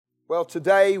Well,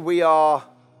 today we are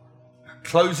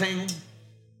closing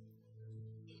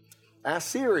our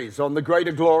series on the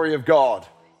greater glory of God.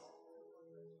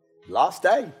 Last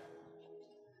day.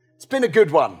 It's been a good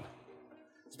one.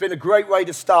 It's been a great way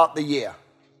to start the year.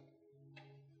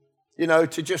 You know,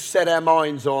 to just set our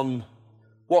minds on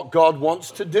what God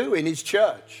wants to do in His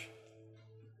church.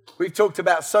 We've talked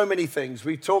about so many things.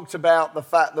 We've talked about the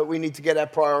fact that we need to get our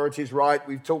priorities right.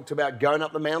 We've talked about going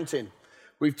up the mountain.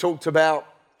 We've talked about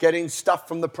getting stuff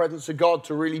from the presence of God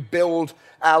to really build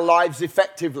our lives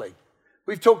effectively.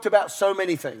 We've talked about so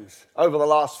many things over the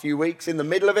last few weeks. In the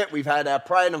middle of it, we've had our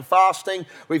praying and fasting.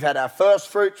 We've had our first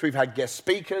fruits. We've had guest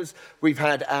speakers. We've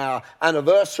had our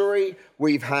anniversary.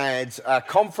 We've had a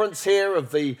conference here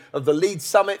of the Lead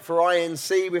Summit for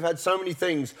INC. We've had so many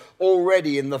things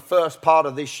already in the first part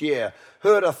of this year.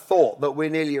 Who'd have thought that we're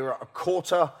nearly a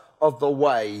quarter of the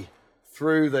way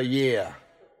through the year?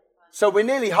 So we're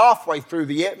nearly halfway through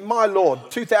the year. My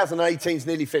Lord, 2018 is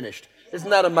nearly finished. Isn't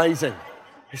that amazing?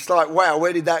 It's like, wow,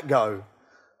 where did that go?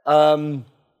 And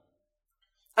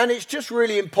it's just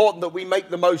really important that we make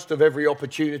the most of every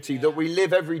opportunity, that we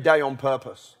live every day on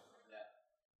purpose,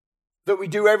 that we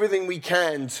do everything we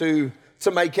can to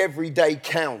make every day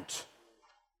count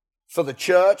for the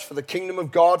church, for the kingdom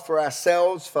of God, for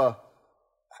ourselves, for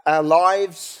our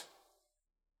lives,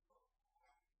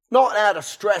 not out of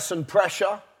stress and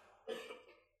pressure,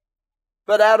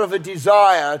 but out of a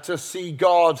desire to see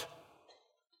God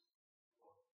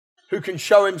who can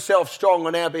show Himself strong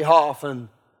on our behalf and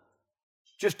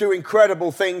just do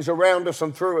incredible things around us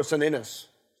and through us and in us.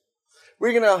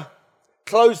 We're going to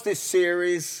close this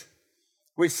series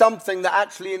with something that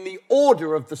actually in the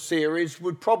order of the series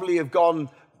would probably have gone,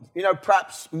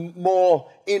 perhaps more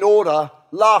in order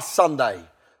last Sunday.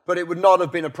 But it would not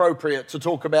have been appropriate to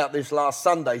talk about this last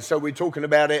Sunday. So we're talking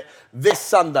about it this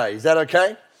Sunday. Is that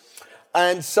okay?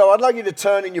 And so I'd like you to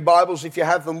turn in your Bibles, if you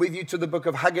have them with you, to the book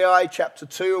of Haggai, chapter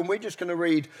 2. And we're just going to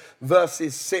read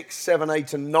verses 6, 7,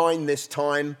 8, and 9 this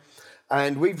time.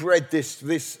 And we've read these,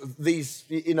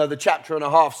 the chapter and a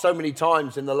half so many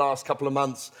times in the last couple of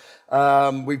months.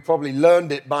 We've probably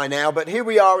learned it by now. But here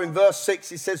we are in verse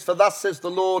 6. It says, "For thus says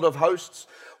the Lord of hosts,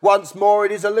 once more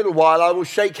it is a little while. I will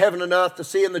shake heaven and earth, the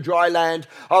sea and the dry land.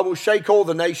 I will shake all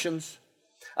the nations.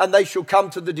 And they shall come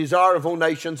to the desire of all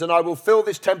nations, and I will fill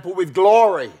this temple with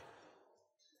glory."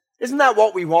 Isn't that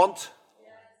what we want?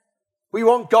 We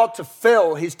want God to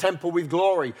fill His temple with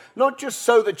glory. Not just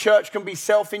so the church can be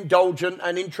self-indulgent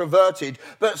and introverted,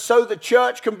 but so the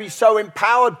church can be so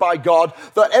empowered by God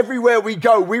that everywhere we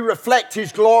go, we reflect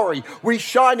His glory. We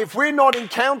shine. If we're not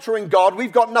encountering God,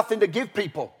 we've got nothing to give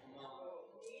people.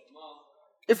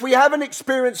 If we haven't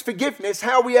experienced forgiveness,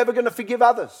 how are we ever going to forgive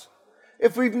others?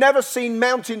 If we've never seen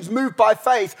mountains move by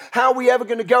faith, how are we ever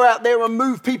going to go out there and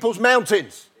move people's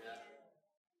mountains?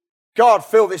 God,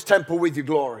 fill this temple with your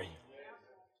glory.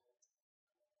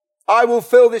 "I will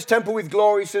fill this temple with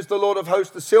glory, says the Lord of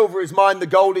hosts. The silver is mine, the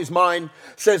gold is mine,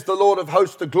 says the Lord of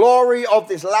hosts. The glory of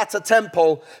this latter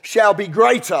temple shall be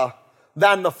greater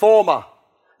than the former."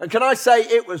 And can I say,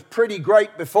 it was pretty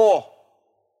great before.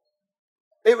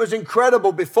 It was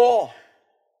incredible before.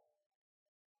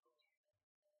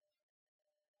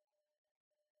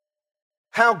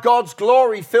 How God's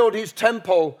glory filled His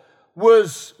temple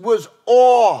was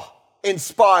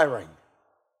awe-inspiring.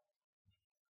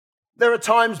 There are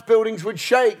times buildings would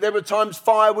shake. There were times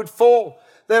fire would fall.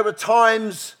 There were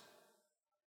times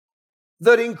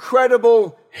that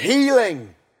incredible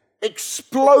healing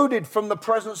exploded from the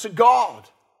presence of God.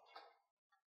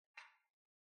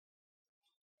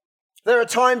 There are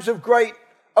times of great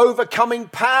overcoming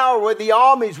power where the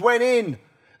armies went in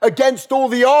against all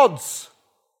the odds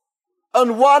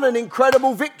and won an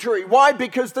incredible victory. Why?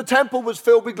 Because the temple was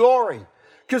filled with glory.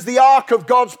 Because the ark of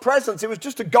God's presence, it was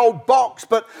just a gold box,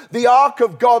 but the ark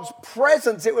of God's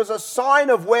presence, it was a sign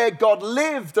of where God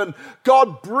lived and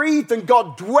God breathed and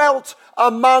God dwelt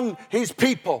among His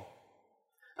people.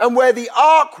 And where the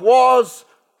ark was,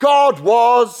 God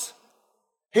was,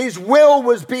 His will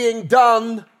was being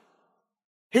done,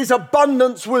 His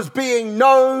abundance was being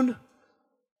known,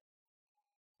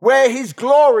 where His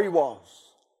glory was.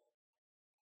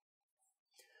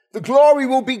 The glory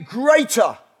will be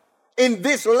greater in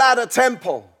this latter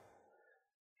temple.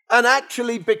 And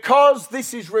actually, because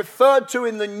this is referred to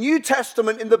in the New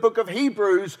Testament in the book of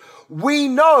Hebrews, we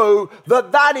know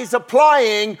that that is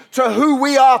applying to who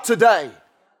we are today.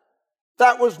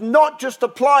 That was not just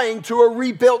applying to a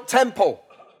rebuilt temple.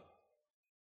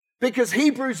 Because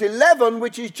Hebrews 11,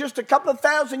 which is just a couple of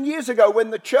thousand years ago when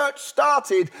the church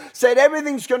started, said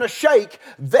everything's going to shake.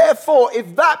 Therefore,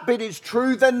 if that bit is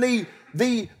true, then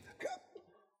the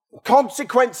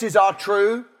consequences are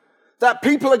true, that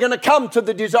people are going to come to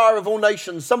the desire of all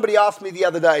nations. Somebody asked me the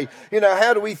other day,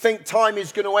 how do we think time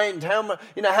is going to end?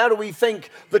 How do we think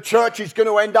the church is going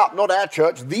to end up? Not our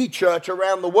church, the church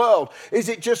around the world. Is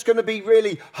it just going to be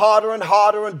really harder and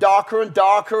harder and darker,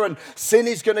 and sin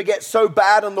is going to get so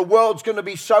bad, and the world's going to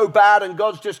be so bad, and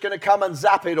God's just going to come and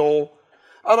zap it all?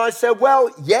 And I said, well,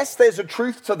 yes, there's a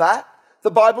truth to that. The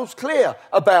Bible's clear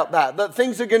about that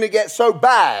things are going to get so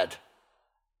bad.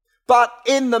 But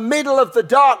in the middle of the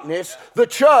darkness, the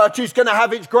church is going to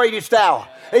have its greatest hour.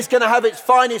 It's going to have its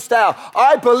finest hour.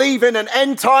 I believe in an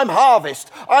end time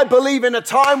harvest. I believe in a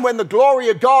time when the glory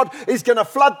of God is going to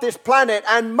flood this planet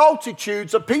and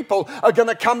multitudes of people are going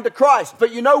to come to Christ.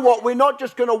 But you know what? We're not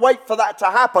just going to wait for that to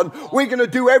happen. We're going to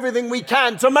do everything we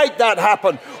can to make that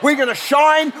happen. We're going to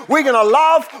shine. We're going to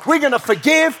love. We're going to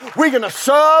forgive. We're going to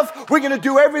serve. We're going to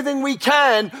do everything we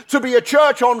can to be a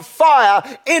church on fire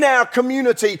in our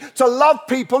community, to love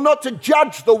people, not to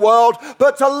judge the world,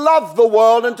 but to love the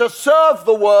world and to serve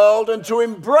the world and to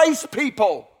embrace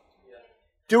people.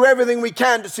 Do everything we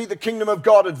can to see the kingdom of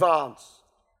God advance.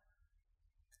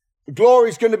 The glory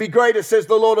is going to be greater, says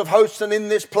the Lord of hosts, and in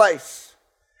this place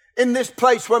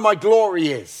where my glory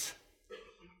is,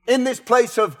 in this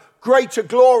place of greater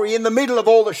glory, in the middle of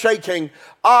all the shaking,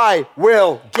 I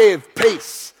will give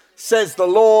peace, says the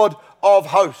Lord of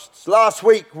hosts. Last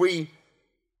week we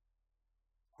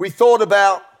thought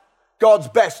about God's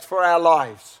best for our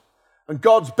lives. And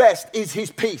God's best is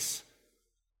his peace.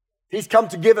 He's come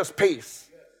to give us peace.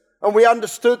 And we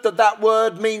understood that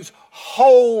word means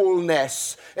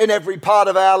wholeness in every part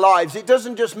of our lives. It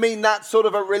doesn't just mean that sort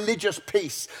of a religious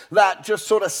peace that just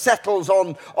sort of settles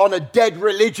on a dead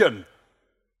religion.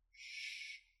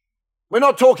 We're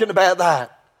not talking about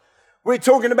that. We're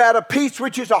talking about a peace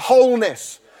which is a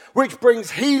wholeness, which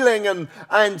brings healing and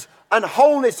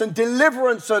wholeness and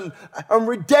deliverance and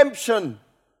redemption.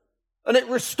 And it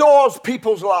restores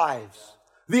people's lives.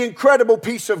 The incredible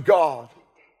peace of God.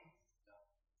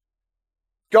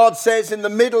 God says in the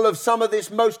middle of some of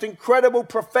this most incredible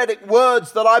prophetic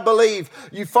words that I believe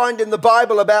you find in the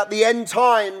Bible about the end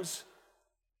times,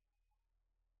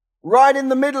 right in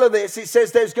the middle of this, it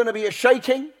says there's going to be a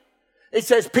shaking. It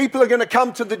says people are going to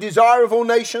come to the desire of all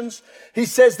nations. He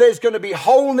says there's going to be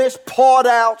wholeness poured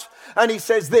out. And he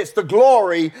says this, the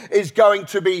glory is going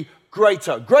to be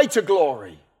greater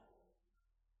glory.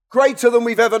 Greater than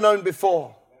we've ever known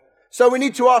before. So we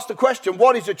need to ask the question,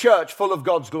 what is a church full of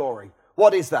God's glory?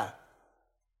 What is that?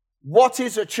 What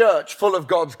is a church full of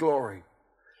God's glory?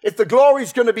 If the glory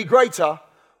is going to be greater,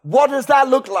 what does that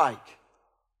look like?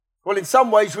 Well, in some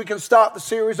ways, we can start the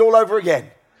series all over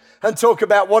again and talk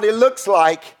about what it looks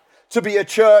like to be a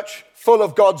church full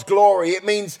of God's glory. It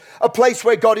means a place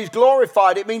where God is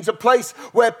glorified. It means a place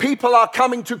where people are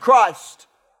coming to Christ.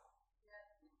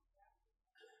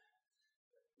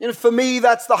 For me,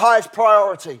 that's the highest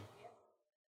priority.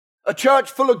 A church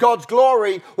full of God's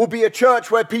glory will be a church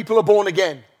where people are born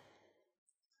again.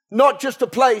 Not just a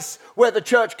place where the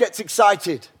church gets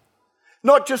excited.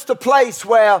 Not just a place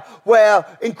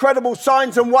where incredible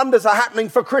signs and wonders are happening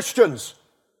for Christians.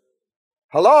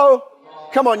 Hello?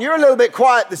 Come on, you're a little bit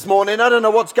quiet this morning. I don't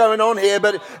know what's going on here,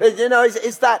 but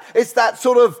it's that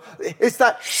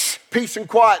shh, peace and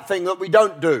quiet thing that we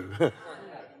don't do.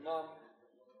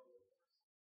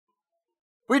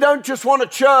 We don't just want a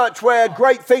church where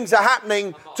great things are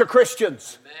happening to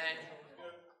Christians.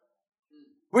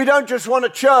 We don't just want a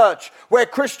church where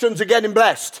Christians are getting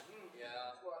blessed.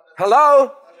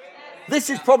 Hello? This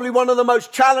is probably one of the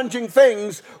most challenging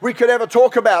things we could ever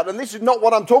talk about. And this is not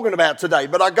what I'm talking about today,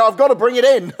 but I've got to bring it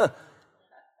in.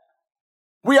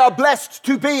 We are blessed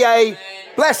to be a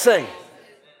blessing.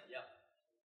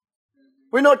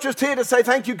 We're not just here to say,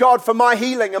 thank you, God, for my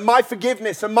healing and my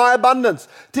forgiveness and my abundance.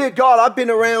 Dear God, I've been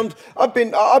around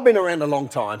a long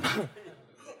time.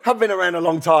 I've been around a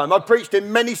long time. I've preached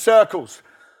in many circles,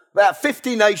 about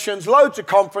 50 nations, loads of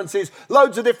conferences,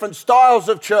 loads of different styles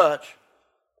of church.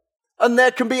 And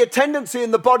there can be a tendency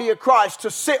in the body of Christ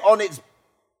to sit on its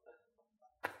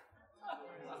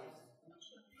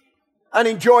and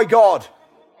enjoy God.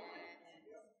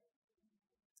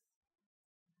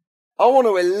 I want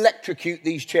to electrocute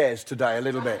these chairs today a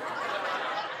little bit.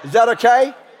 Is that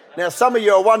okay? Now, some of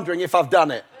you are wondering if I've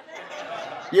done it.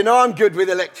 I'm good with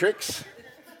electrics.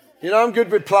 I'm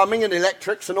good with plumbing and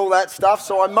electrics and all that stuff,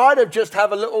 so I might have just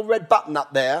have a little red button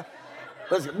up there.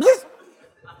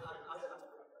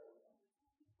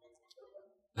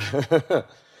 The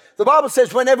Bible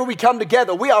says whenever we come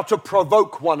together, we are to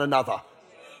provoke one another.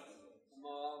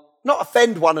 Not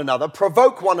offend one another,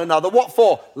 provoke one another. What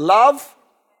for? Love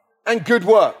and good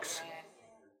works.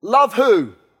 Love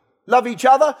who? Love each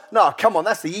other? No, come on,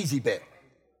 that's the easy bit.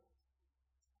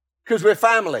 Because we're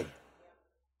family.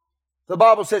 The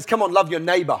Bible says, come on, love your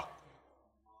neighbor.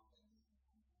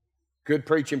 Good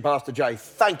preaching, Pastor Jay.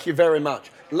 Thank you very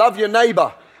much. Love your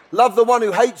neighbor. Love the one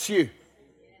who hates you.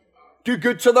 Do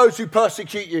good to those who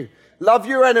persecute you. Love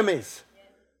your enemies.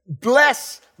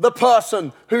 Bless the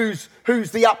person who's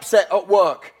the upset at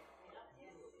work.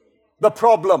 The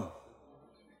problem.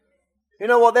 You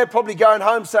know what? They're probably going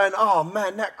home saying, oh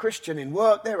man, that Christian in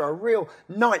work, they're a real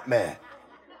nightmare.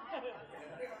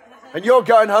 And you're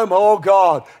going home, oh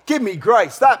God, give me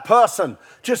grace. That person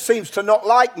just seems to not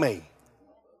like me.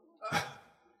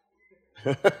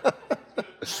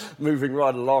 Moving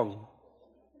right along.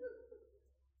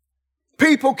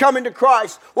 People coming to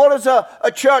Christ. What does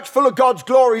a church full of God's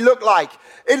glory look like?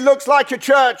 It looks like a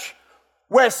church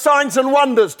where signs and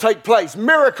wonders take place,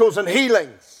 miracles and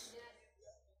healings,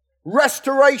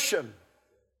 restoration.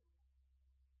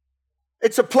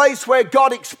 It's a place where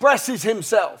God expresses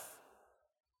himself.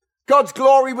 God's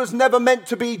glory was never meant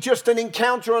to be just an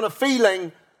encounter and a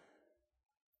feeling.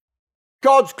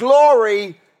 God's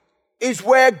glory is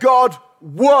where God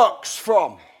works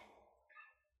from.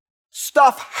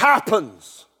 Stuff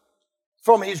happens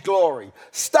from his glory.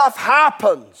 Stuff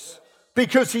happens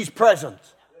because he's present.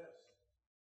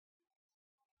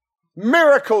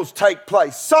 Miracles take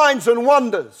place, signs and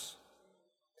wonders.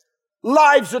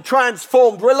 Lives are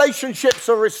transformed, relationships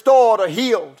are restored or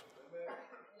healed.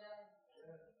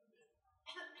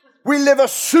 We live a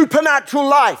supernatural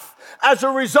life as a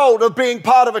result of being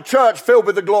part of a church filled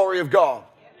with the glory of God.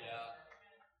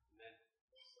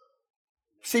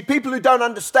 See, people who don't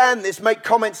understand this make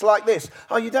comments like this.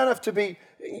 Oh, you don't have to be,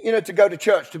 to go to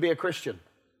church to be a Christian.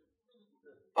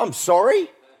 I'm sorry.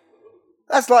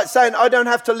 That's like saying I don't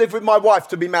have to live with my wife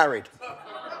to be married.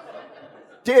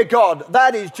 Dear God,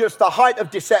 that is just the height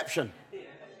of deception.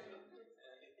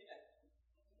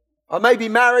 I may be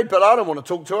married, but I don't want to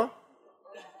talk to her.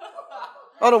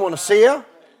 I don't want to see her.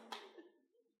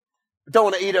 I don't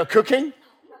want to eat her cooking.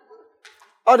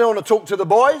 I don't want to talk to the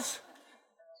boys.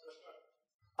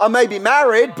 I may be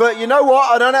married, but you know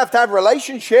what? I don't have to have a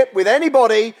relationship with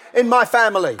anybody in my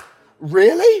family.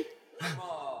 Really?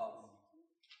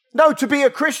 No, to be a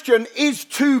Christian is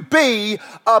to be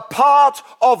a part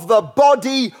of the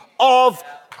body of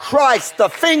Christ. The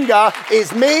finger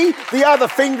is me, the other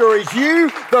finger is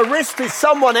you, the wrist is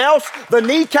someone else, the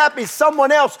kneecap is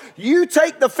someone else. You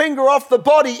take the finger off the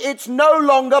body, it's no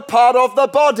longer part of the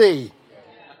body.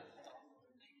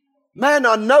 Man,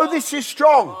 I know this is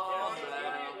strong.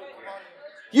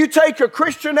 You take a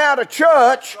Christian out of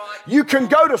church, you can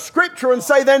go to Scripture and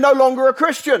say they're no longer a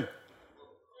Christian.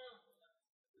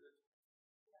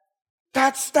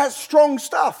 That's strong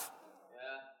stuff.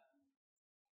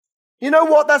 You know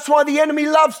what? That's why the enemy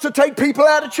loves to take people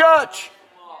out of church.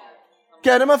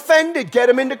 Get them offended, get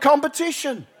them into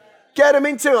competition. Get them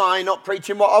into, I'm not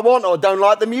preaching what I want, or don't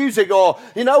like the music, or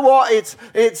you know what?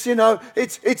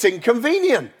 It's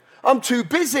inconvenient. I'm too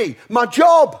busy. My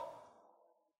job.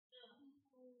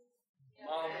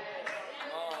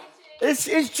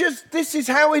 It's just, this is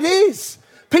how it is.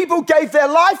 People gave their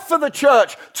life for the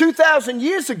church 2,000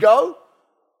 years ago.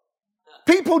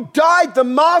 People died, the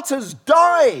martyrs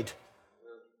died.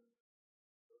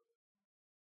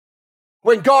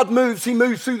 When God moves, he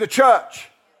moves through the church.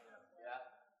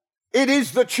 It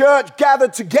is the church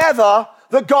gathered together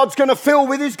that God's going to fill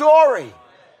with his glory.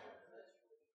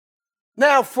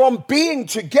 Now, from being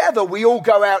together, we all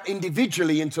go out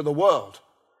individually into the world.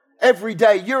 Every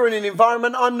day, you're in an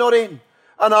environment I'm not in,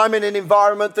 and I'm in an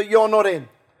environment that you're not in.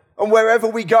 And wherever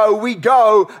we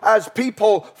go as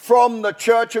people from the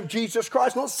church of Jesus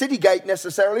Christ, not Citygate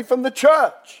necessarily, from the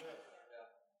church.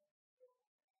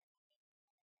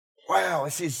 Wow,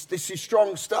 this is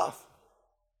strong stuff.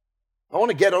 I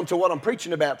want to get on to what I'm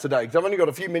preaching about today, because I've only got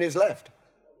a few minutes left.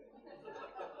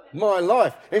 My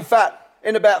life. In fact,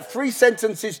 in about 3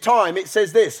 sentences' time, it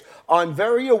says this: I'm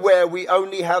very aware we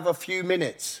only have a few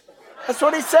minutes. That's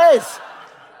what it says.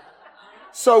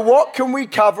 So what can we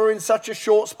cover in such a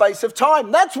short space of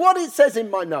time? That's what it says in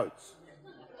my notes.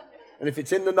 And if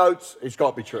it's in the notes, it's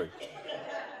got to be true.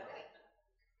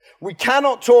 We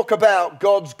cannot talk about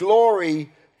God's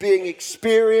glory being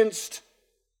experienced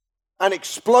and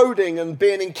exploding and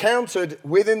being encountered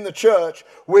within the church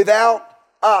without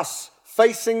us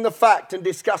facing the fact and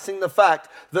discussing the fact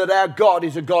that our God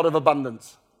is a God of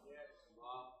abundance.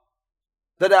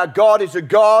 That our God is a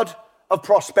God of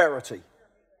prosperity.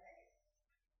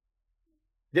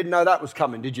 Didn't know that was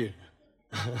coming, did you?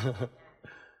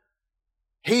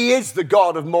 He is the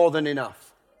God of more than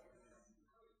enough.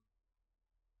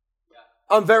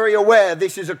 I'm very aware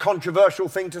this is a controversial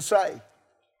thing to say.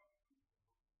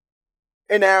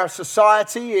 In our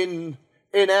society, in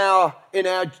our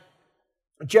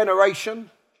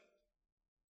generation.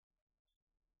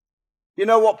 You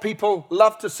know what people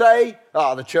love to say?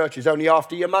 The church is only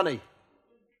after your money.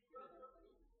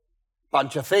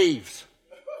 Bunch of thieves.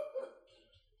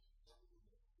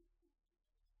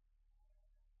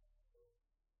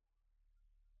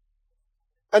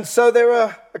 And so there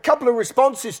are a couple of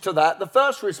responses to that. The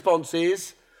first response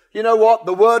is, you know what?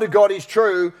 The word of God is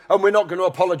true and we're not going to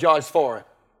apologize for it.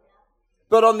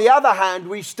 But on the other hand,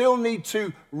 we still need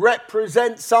to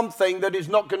represent something that is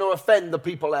not going to offend the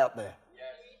people out there.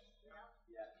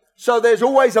 So there's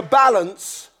always a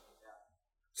balance.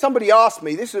 Somebody asked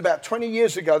me, this is about 20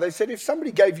 years ago, they said, if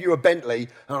somebody gave you a Bentley,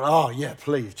 yeah,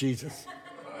 please, Jesus.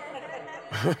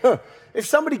 If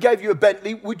somebody gave you a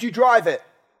Bentley, would you drive it?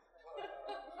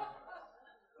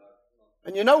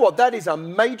 And you know what? That is a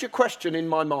major question in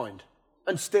my mind,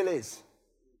 and still is.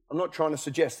 I'm not trying to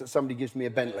suggest that somebody gives me a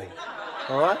Bentley,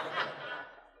 all right?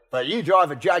 But you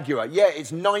drive a Jaguar. Yeah,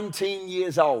 it's 19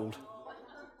 years old.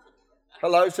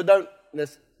 Hello, so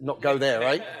let's not go there,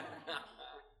 eh?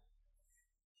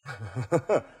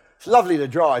 It's lovely to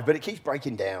drive, but it keeps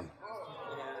breaking down.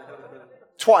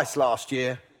 Twice last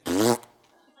year.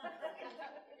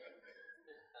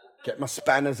 Get my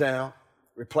spanners out,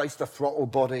 replace the throttle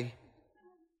body.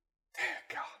 Dear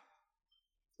God.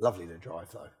 Lovely to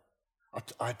drive, though.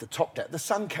 I had the top down. The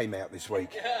sun came out this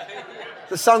week.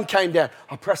 The sun came down.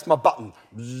 I pressed my button.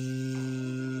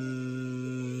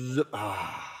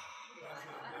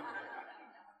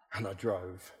 And I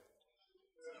drove.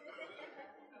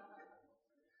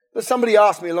 But somebody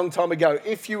asked me a long time ago,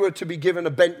 if you were to be given a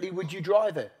Bentley, would you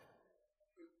drive it?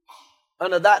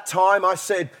 And at that time I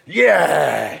said,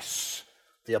 yes,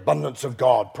 the abundance of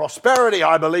God. Prosperity,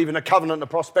 I believe in a covenant of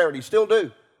prosperity, still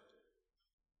do.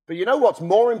 But you know what's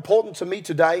more important to me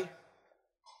today?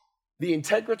 The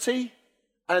integrity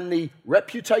and the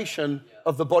reputation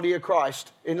of the body of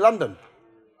Christ in London.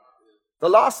 The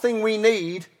last thing we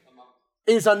need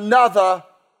is another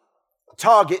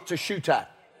target to shoot at.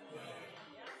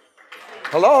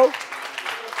 Hello?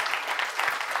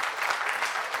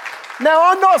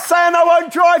 Now, I'm not saying I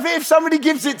won't drive it if somebody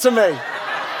gives it to me.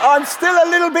 I'm still a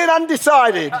little bit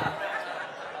undecided.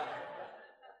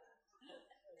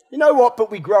 You know what? But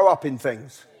we grow up in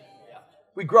things.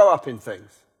 We grow up in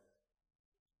things.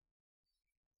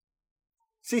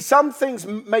 See, some things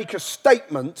make a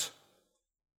statement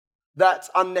that's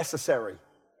unnecessary.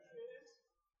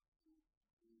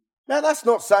 Now, that's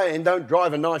not saying don't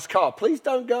drive a nice car. Please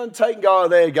don't go and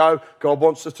there you go. God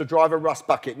wants us to drive a rust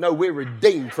bucket. No, we're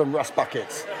redeemed from rust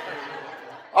buckets.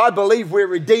 I believe we're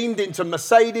redeemed into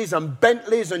Mercedes and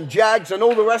Bentleys and Jags and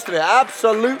all the rest of it.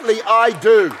 Absolutely, I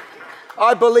do.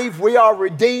 I believe we are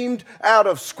redeemed out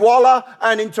of squalor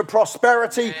and into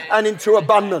prosperity and into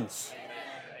abundance.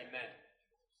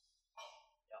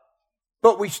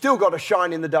 But we still got to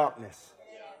shine in the darkness.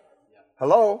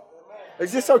 Hello?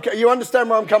 Is this okay? You understand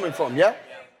where I'm coming from, yeah?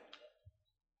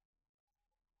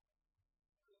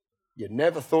 You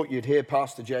never thought you'd hear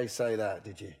Pastor Jay say that,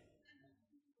 did you?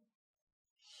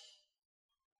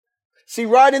 See,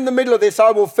 right in the middle of this,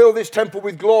 I will fill this temple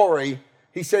with glory.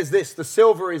 He says this, the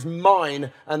silver is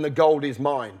mine and the gold is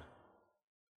mine.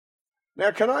 Now,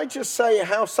 can I just say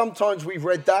how sometimes we've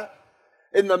read that?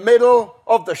 In the middle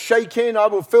of the shaking, I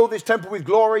will fill this temple with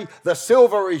glory. The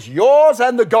silver is yours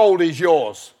and the gold is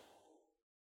yours.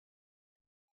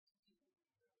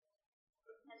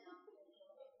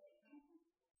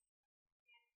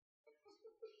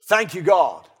 Thank you,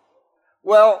 God.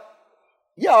 Well,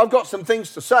 yeah, I've got some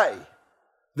things to say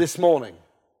this morning.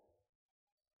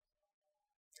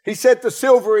 He said the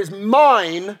silver is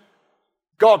mine,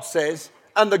 God says,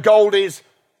 and the gold is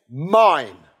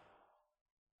mine.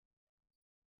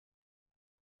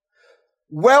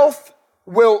 Wealth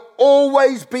will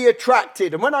always be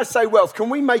attracted. And when I say wealth, can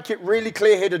we make it really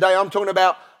clear here today? I'm talking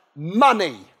about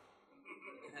money.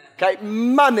 Okay,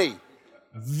 money.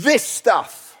 This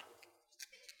stuff.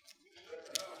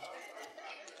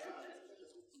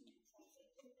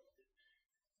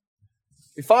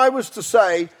 If I was to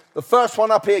say, the first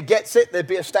one up here gets it, there'd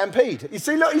be a stampede. You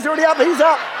see, look, he's already up, he's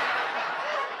up.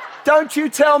 Don't you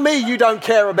tell me you don't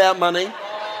care about money.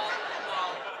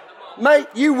 Mate,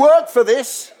 you work for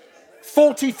this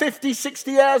 40, 50,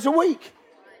 60 hours a week.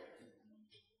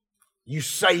 You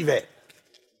save it.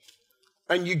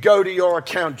 And you go to your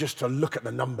account just to look at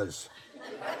the numbers.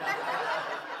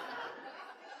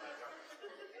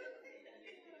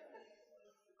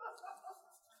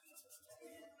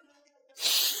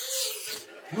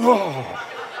 Oh.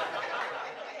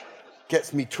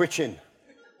 Gets me twitching.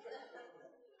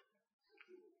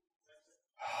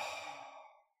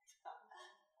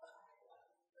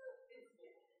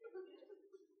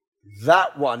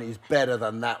 That one is better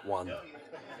than that one.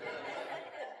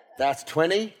 That's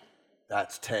 20,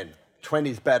 that's 10. 20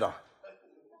 is better.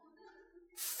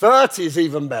 30 is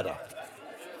even better.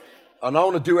 And I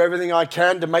want to do everything I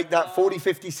can to make that 40,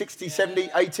 50, 60, 70,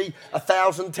 80,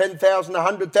 1,000, 10,000,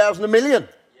 100,000, 1 million.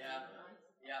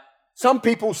 Some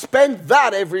people spend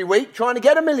that every week trying to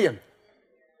get 1 million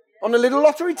on a little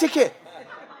lottery ticket.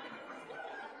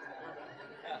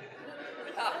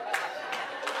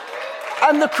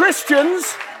 And the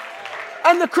Christians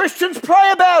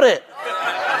pray about it.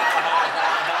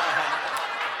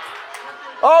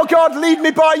 Oh God, lead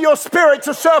me by your Spirit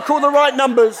to circle the right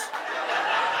numbers.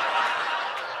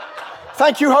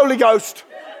 Thank you, Holy Ghost.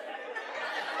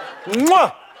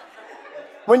 Mwah!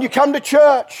 When you come to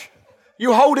church,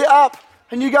 you hold it up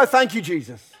and you go, thank you,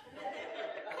 Jesus.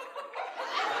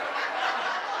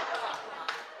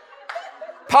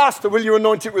 Pastor, will you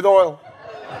anoint it with oil?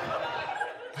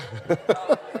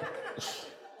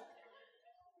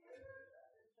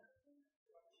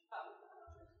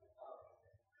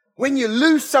 When you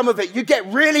lose some of it, you get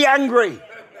really angry.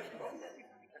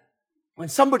 When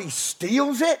somebody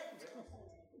steals it,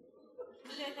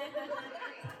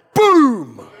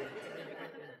 boom,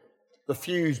 the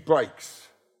fuse breaks.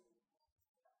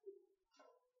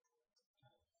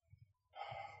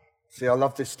 See, I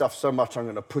love this stuff so much, I'm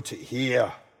going to put it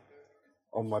here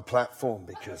on my platform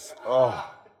because,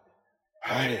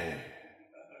 hey.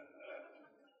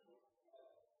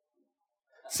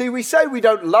 See, we say we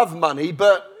don't love money,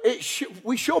 but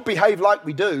we sure behave like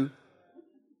we do.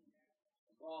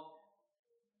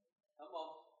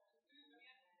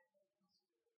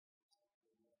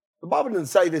 The Bible doesn't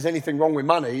say there's anything wrong with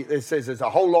money. It says there's a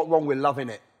whole lot wrong with loving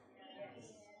it.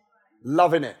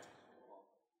 Loving it.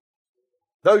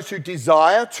 Those who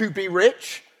desire to be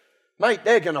rich, mate,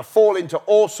 they're going to fall into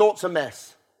all sorts of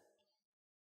mess.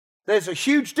 There's a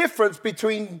huge difference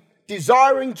between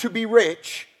desiring to be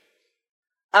rich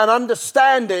and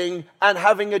understanding and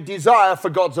having a desire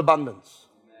for God's abundance.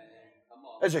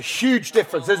 There's a huge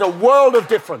difference. There's a world of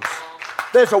difference.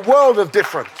 There's a world of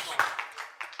difference.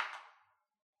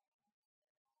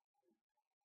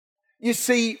 You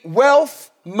see,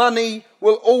 wealth, money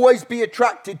will always be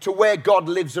attracted to where God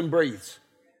lives and breathes.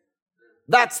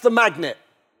 That's the magnet.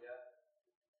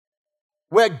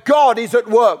 Where God is at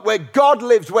work, where God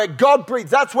lives, where God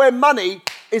breathes, that's where money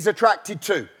is attracted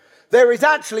to. There is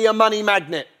actually a money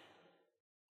magnet.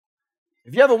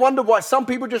 Have you ever wondered why some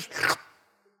people just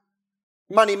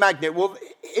money magnet? Well,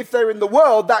 if they're in the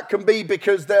world, that can be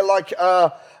because they're like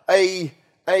a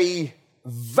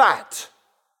vat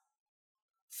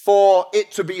for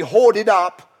it to be hoarded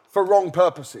up for wrong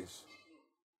purposes.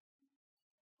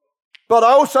 But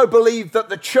I also believe that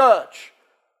the church,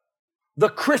 the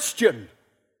Christian,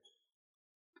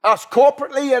 us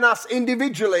corporately and us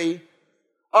individually,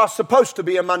 are supposed to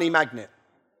be a money magnet.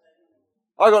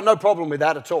 I got no problem with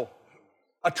that at all.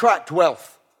 Attract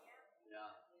wealth.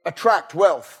 Attract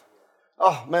wealth.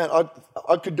 Oh man,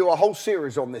 I could do a whole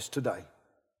series on this today.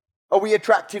 Are we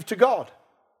attractive to God?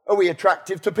 Are we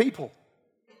attractive to people?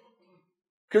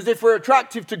 Because if we're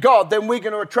attractive to God, then we're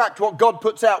going to attract what God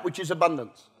puts out, which is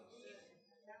abundance.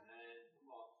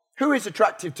 Who is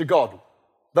attractive to God?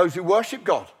 Those who worship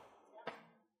God.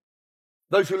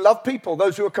 Those who love people.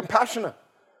 Those who are compassionate.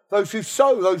 Those who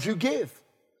sow. Those who give.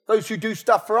 Those who do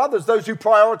stuff for others. Those who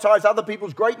prioritize other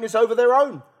people's greatness over their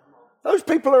own. Those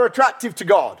people are attractive to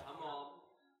God.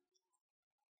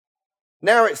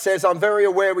 Now it says, I'm very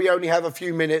aware we only have a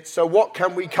few minutes, so what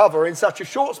can we cover in such a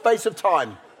short space of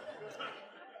time?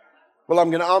 Well, I'm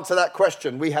going to answer that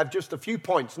question. We have just a few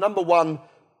points. Number one,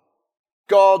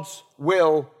 God's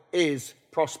will is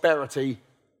prosperity.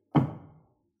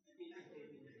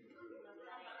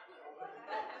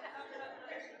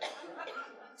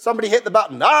 Somebody hit the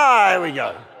button. Here we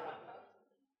go.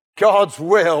 God's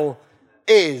will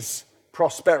is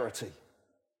prosperity.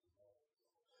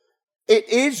 It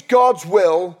is God's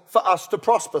will for us to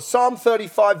prosper. Psalm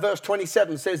 35 verse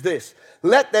 27 says this,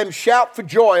 let them shout for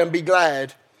joy and be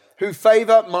glad who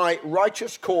favor my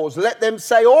righteous cause. Let them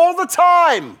say all the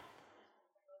time,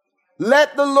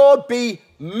 let the Lord be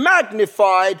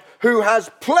magnified who has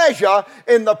pleasure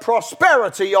in the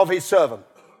prosperity of his servant.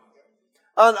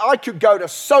 And I could go to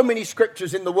so many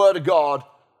scriptures in the Word of God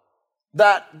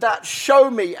that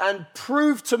show me and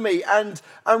prove to me and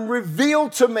reveal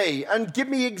to me and give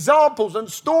me examples and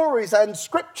stories and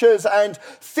scriptures and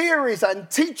theories and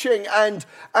teaching and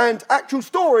actual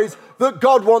stories that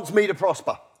God wants me to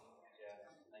prosper.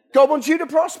 God wants you to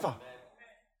prosper.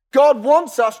 God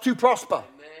wants us to prosper.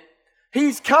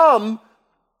 He's come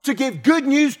to give good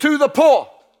news to the poor.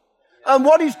 And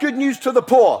what is good news to the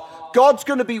poor? God's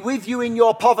going to be with you in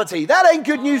your poverty. That ain't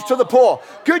good news to the poor.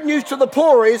 Good news to the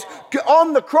poor is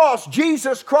on the cross,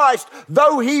 Jesus Christ,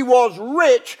 though he was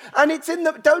rich, and it's in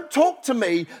the, don't talk to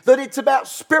me that it's about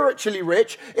spiritually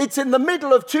rich. It's in the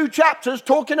middle of 2 chapters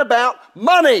talking about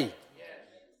money.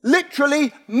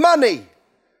 Literally money.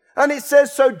 And it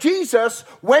says, so Jesus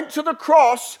went to the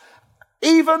cross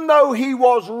even though he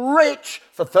was rich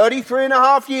for 33 and a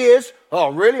half years. Oh,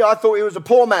 really? I thought he was a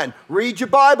poor man. Read your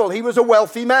Bible. He was a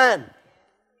wealthy man.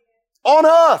 On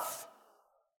earth.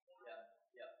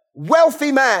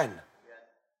 Wealthy man.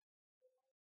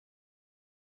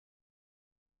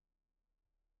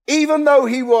 Even though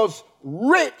he was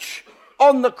rich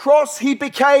on the cross, he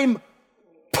became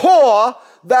poor,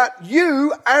 that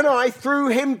you and I, through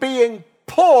him being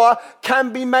poor,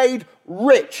 can be made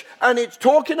rich. And it's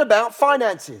talking about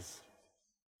finances.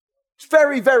 It's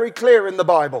very, very clear in the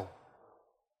Bible.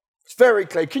 It's very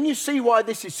clear. Can you see why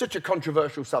this is such a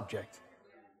controversial subject?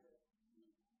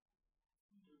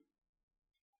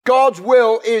 God's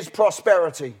will is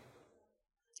prosperity.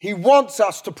 He wants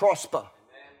us to prosper.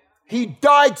 He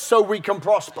died so we can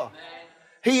prosper.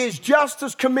 He is just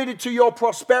as committed to your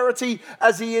prosperity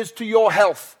as he is to your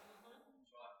health.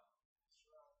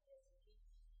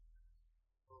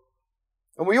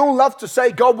 And we all love to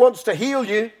say God wants to heal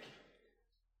you.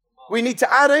 We need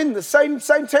to add in the same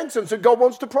sentence, and God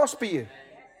wants to prosper you.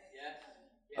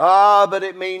 But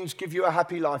it means give you a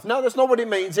happy life. No, that's not what it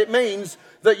means. It means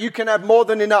that you can have more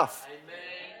than enough.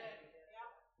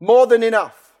 More than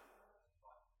enough.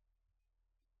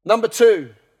 Number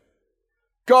 2,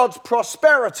 God's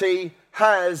prosperity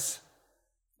has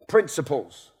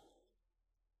principles.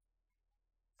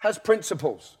 Has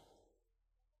principles.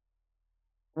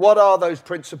 What are those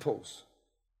principles?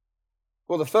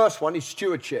 Well, the first one is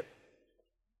stewardship.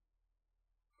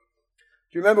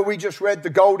 Do you remember we just read the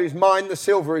gold is mine, the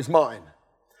silver is mine?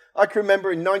 I can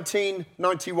remember in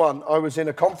 1991, I was in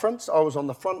a conference. I was on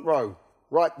the front row,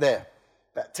 right there.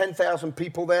 About 10,000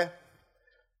 people there.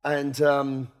 And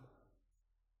a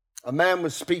man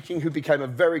was speaking who became a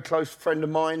very close friend of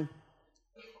mine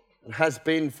and has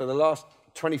been for the last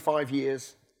 25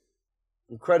 years.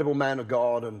 Incredible man of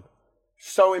God and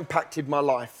so impacted my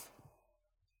life.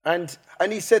 And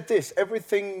he said this,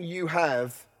 everything you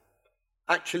have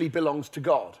actually belongs to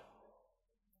God.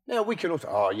 Now we can also,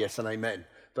 oh yes and amen,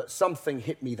 but something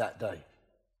hit me that day.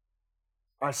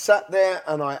 I sat there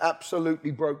and I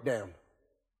absolutely broke down.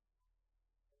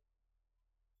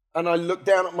 And I looked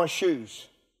down at my shoes.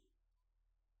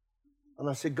 And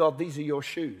I said, God, these are your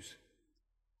shoes.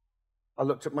 I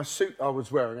looked at my suit I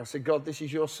was wearing. I said, God, this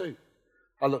is your suit.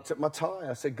 I looked at my tie.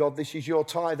 I said, God, this is your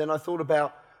tie. Then I thought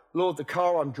about, Lord, the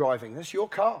car I'm driving, that's your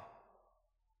car.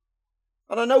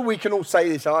 And I know we can all say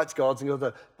this, it's God's,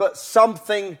 but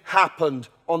something happened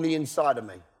on the inside of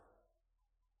me.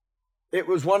 It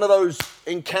was one of those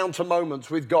encounter moments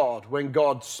with God when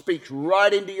God speaks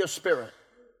right into your spirit.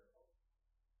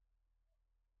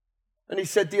 And he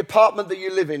said, the apartment that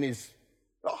you live in is,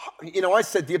 I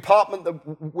said, the apartment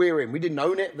that we're in, we didn't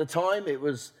own it at the time.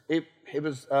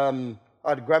 I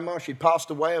had a grandma, she'd passed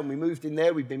away, and we moved in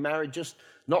there. We'd been married just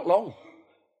not long.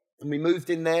 And we moved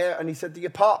in there, and he said, the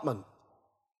apartment.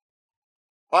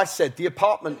 I said, the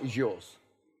apartment is yours.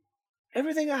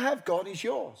 Everything I have, God, is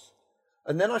yours.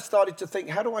 And then I started to think,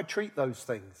 how do I treat those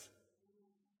things?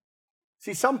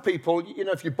 See, some people,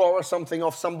 if you borrow something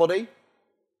off somebody,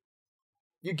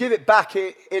 you give it back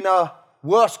in a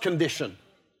worse condition.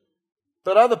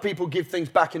 But other people give things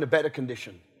back in a better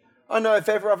condition. I know if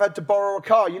ever I've had to borrow a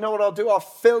car, you know what I'll do? I'll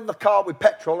fill the car with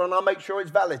petrol and I'll make sure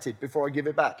it's validated before I give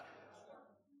it back.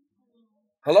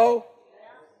 Hello?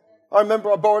 I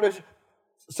remember I borrowed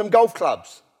some golf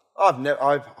clubs.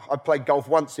 I played golf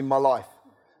once in my life.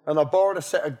 And I borrowed a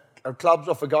set of clubs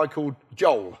off a guy called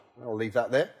Joel. I'll leave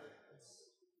that there.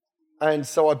 And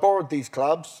so I borrowed these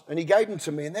clubs and he gave them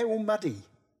to me and they're all muddy.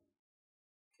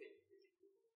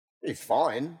 It's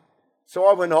fine. So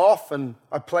I went off and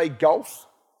I played golf.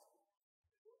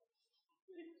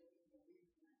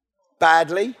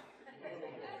 Badly.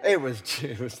 It was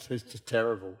just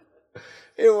terrible.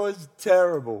 It was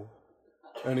terrible.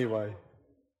 Anyway,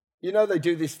 they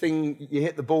do this thing, you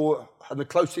hit the ball and the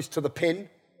closest to the pin.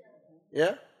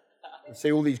 Yeah? You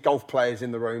see all these golf players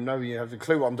in the room. Nobody has a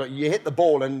clue what I'm doing. You hit the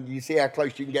ball and you see how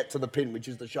close you can get to the pin, which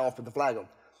is the shaft with the flag on.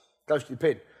 Close to the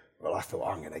pin. Well, I thought,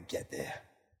 I'm going to get there.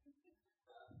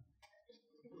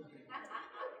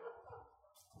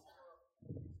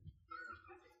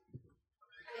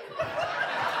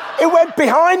 It went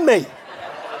behind me.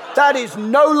 That is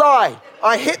no lie.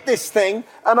 I hit this thing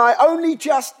and I only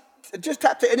just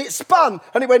tapped it and it spun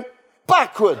and it went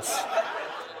backwards.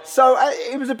 So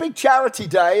it was a big charity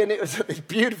day and it was at this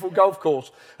beautiful golf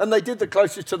course. And they did the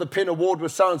closest to the pin award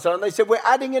with so-and-so. And they said, we're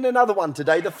adding in another one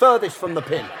today, the furthest from the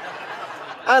pin.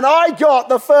 And I got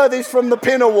the furthest from the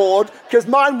pin award because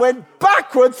mine went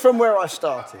backwards from where I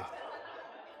started.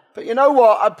 But you know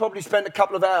what? I'd probably spent a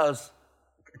couple of hours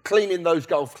cleaning those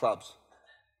golf clubs.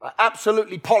 I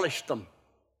absolutely polished them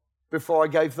before I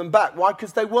gave them back. Why?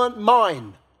 Because they weren't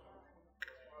mine.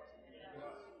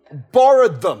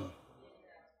 Borrowed them.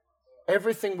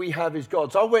 Everything we have is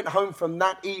God's. I went home from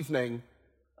that evening,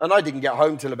 and I didn't get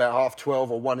home till about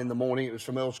 12:30 or 1 in the morning. It was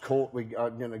from Earl's Court. We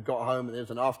got home, and there was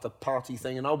an after-party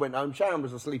thing, and I went home. Sharon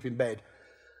was asleep in bed.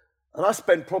 And I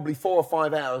spent probably 4 or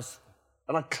 5 hours,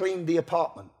 and I cleaned the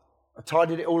apartment. I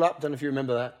tidied it all up. Don't know if you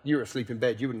remember that. You were asleep in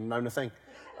bed. You wouldn't have known a thing.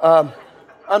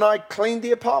 And I cleaned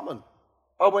the apartment.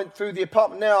 I went through the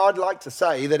apartment. Now, I'd like to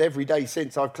say that every day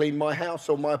since I've cleaned my house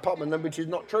or my apartment, which is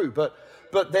not true.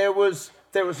 But there was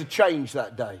a change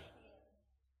that day.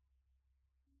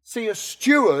 See, a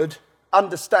steward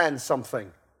understands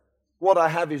something. What I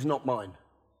have is not mine.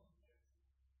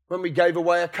 When we gave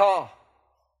away a car,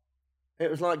 it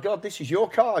was like, God, this is your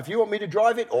car. If you want me to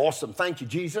drive it, awesome. Thank you,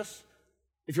 Jesus.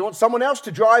 If you want someone else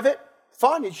to drive it,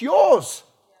 fine, it's yours.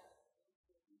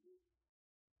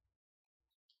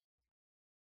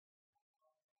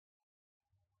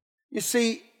 You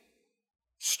see,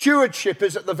 stewardship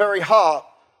is at the very heart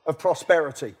of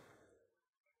prosperity.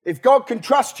 If God can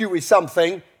trust you with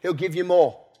something, he'll give you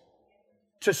more.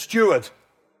 To steward.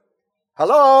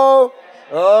 Hello?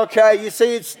 Okay, you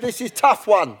see, this is a tough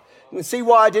one. You can see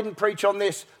why I didn't preach on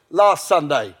this last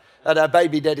Sunday at our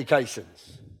baby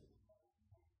dedications.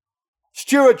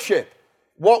 Stewardship.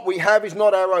 What we have is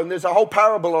not our own. There's a whole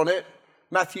parable on it.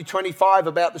 Matthew 25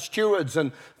 about the stewards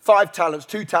and 5 talents,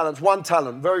 2 talents, 1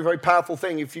 talent. Very, very powerful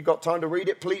thing. If you've got time to read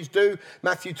it, please do.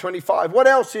 Matthew 25. What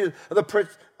else are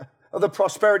the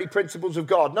prosperity principles of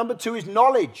God? Number 2 is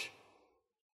knowledge.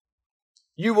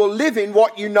 You will live in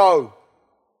what you know.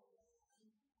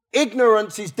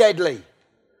 Ignorance is deadly,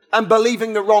 and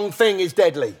believing the wrong thing is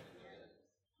deadly.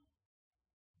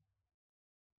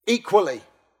 Equally.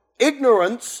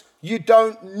 Ignorance, you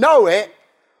don't know it,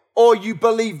 or you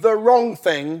believe the wrong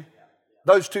thing,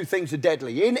 those 2 things are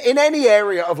deadly in any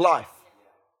area of life.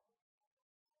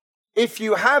 If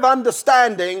you have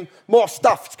understanding, more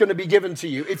stuff's going to be given to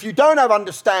you. If you don't have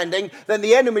understanding, then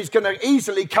the enemy's going to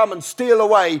easily come and steal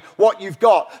away what you've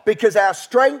got, because our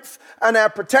strength and our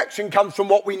protection comes from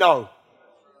what we know.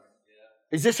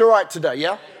 Is this all right today,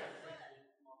 yeah?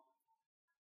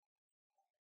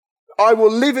 I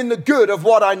will live in the good of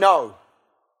what I know.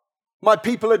 My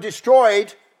people are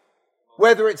destroyed,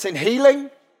 whether it's in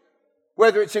healing,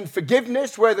 whether it's in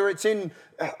forgiveness, whether it's in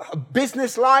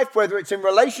business life, whether it's in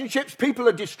relationships. People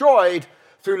are destroyed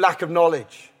through lack of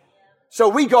knowledge. So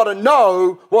we got to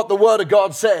know what the Word of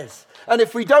God says. And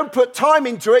if we don't put time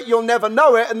into it, you'll never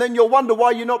know it, and then you'll wonder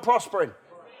why you're not prospering.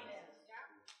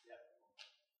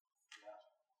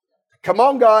 Come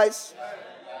on, guys.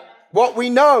 What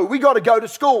we know, we got to go to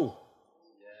school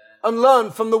and learn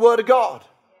from the Word of God.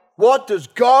 What does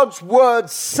God's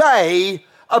Word say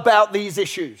about these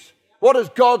issues? What does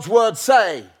God's Word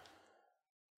say?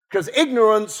 Because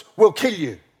ignorance will kill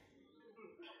you.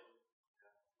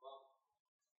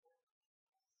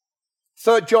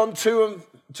 3 John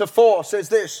 2-4 says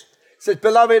this. It says,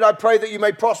 Beloved, I pray that you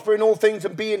may prosper in all things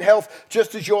and be in health,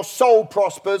 just as your soul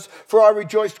prospers. For I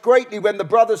rejoiced greatly when the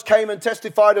brothers came and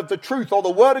testified of the truth, or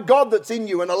the word of God that's in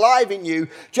you and alive in you.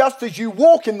 Just as you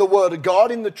walk in the word of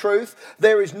God, in the truth,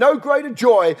 there is no greater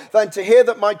joy than to hear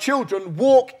that my children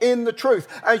walk in the truth.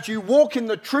 As you walk in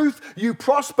the truth, you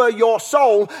prosper your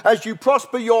soul. As you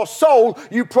prosper your soul,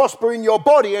 you prosper in your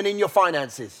body and in your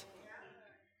finances.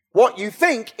 What you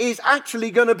think is actually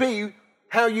going to be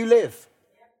how you live.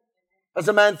 As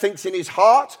a man thinks in his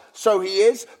heart, so he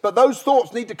is. But those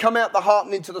thoughts need to come out the heart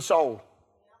and into the soul.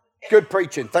 Good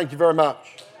preaching. Thank you very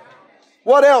much.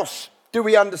 What else do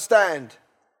we understand?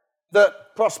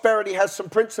 That prosperity has some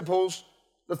principles.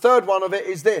 The third one of it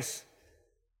is this.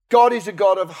 God is a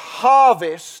God of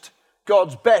harvest.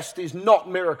 God's best is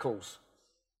not miracles.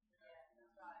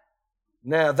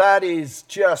 Now that is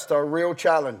just a real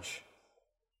challenge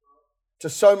to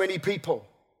so many people.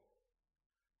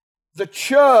 The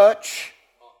church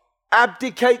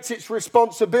abdicates its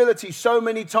responsibility so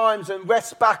many times and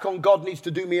rests back on God needs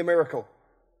to do me a miracle.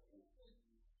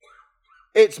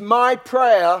 It's my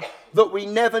prayer that we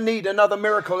never need another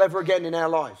miracle ever again in our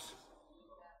lives.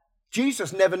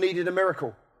 Jesus never needed a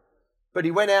miracle, but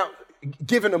he went out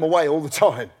giving them away all the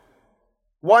time.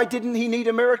 Why didn't he need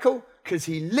a miracle? Because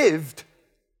he lived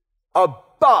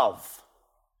above.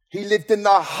 He lived in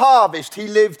the harvest. He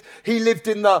lived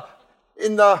in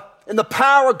the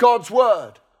power of God's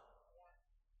word.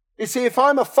 You see, if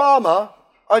I'm a farmer,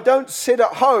 I don't sit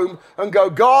at home and go,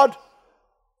 God,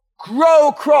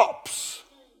 grow crops.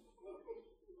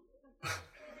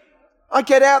 I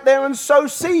get out there and sow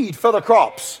seed for the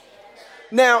crops.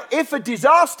 Now, if a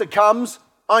disaster comes,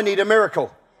 I need a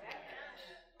miracle.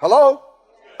 Hello?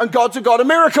 And God's a God of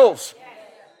miracles.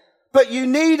 But you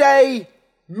need a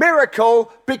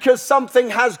miracle because something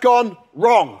has gone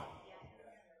wrong.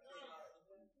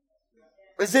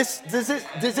 Does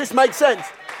this make sense?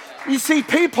 You see,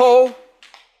 people,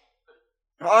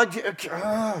 I'm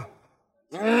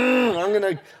going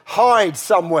to hide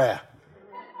somewhere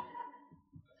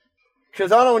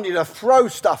because I don't want you to throw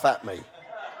stuff at me.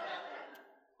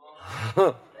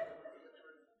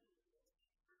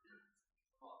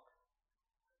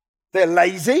 They're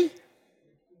lazy.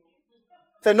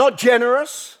 They're not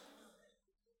generous.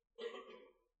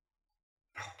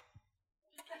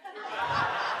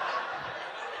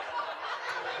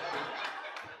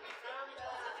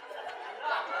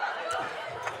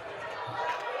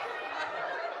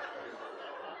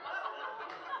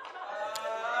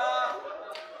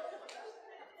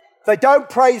 They don't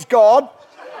praise God.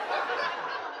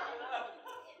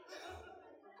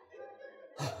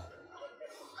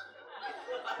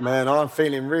 Man, I'm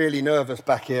feeling really nervous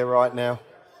back here right now.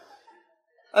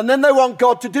 And then they want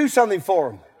God to do something for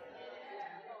them.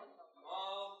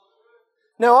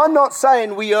 Now, I'm not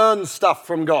saying we earn stuff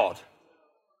from God.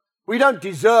 We don't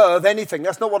deserve anything.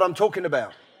 That's not what I'm talking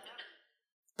about.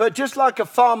 But just like a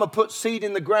farmer puts seed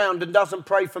in the ground and doesn't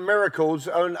pray for miracles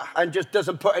and just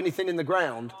doesn't put anything in the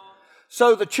ground,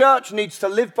 so the church needs to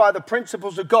live by the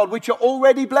principles of God, which are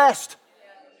already blessed.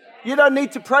 You don't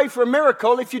need to pray for a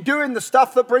miracle if you're doing the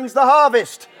stuff that brings the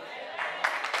harvest.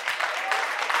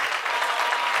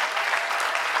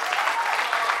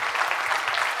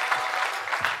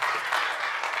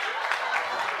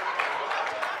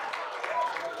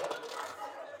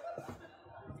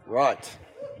 Right.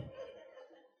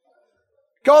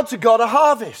 God's a God of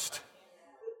harvest,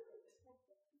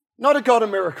 not a God of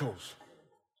miracles.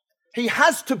 He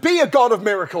has to be a God of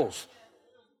miracles.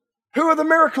 Who are the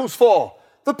miracles for?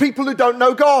 The people who don't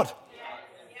know God.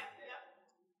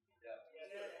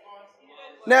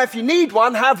 Now, if you need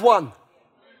one, have one.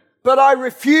 But I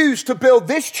refuse to build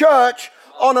this church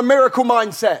on a miracle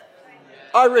mindset.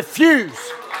 I refuse.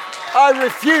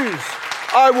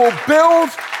 I will build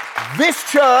this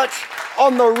church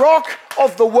on the rock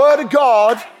of the Word of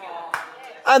God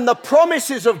and the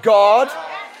promises of God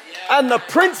and the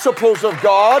principles of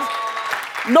God,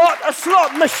 not a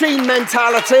slot machine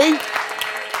mentality.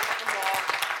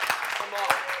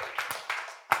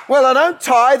 Well, I don't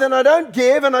tithe and I don't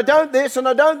give and I don't this and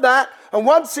I don't that. And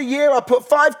once a year I put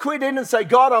 £5 in and say,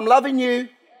 God, I'm loving you.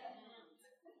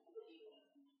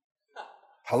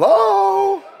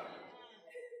 Hello?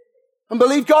 And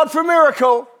believe God for a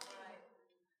miracle.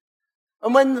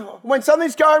 And when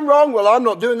something's going wrong, well, I'm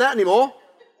not doing that anymore.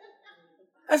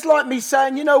 That's like me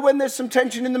saying, you know, when there's some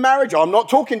tension in the marriage, I'm not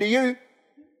talking to you.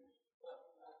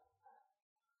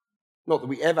 Not that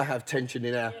we ever have tension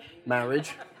in our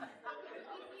marriage.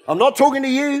 I'm not talking to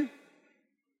you.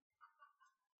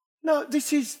 No,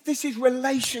 this is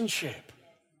relationship.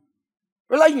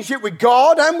 Relationship with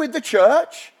God and with the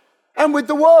church and with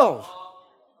the world.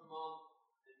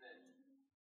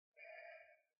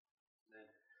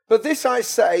 But this I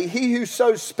say, he who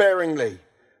sows sparingly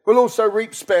will also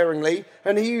reap sparingly,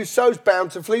 and he who sows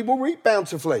bountifully will reap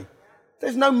bountifully.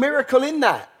 There's no miracle in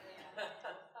that.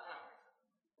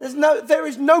 There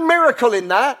is no miracle in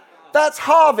that. That's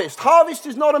harvest. Harvest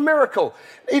is not a miracle.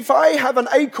 If I have an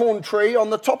acorn tree on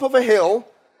the top of a hill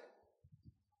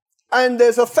and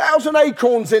there's 1,000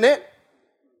 acorns in it,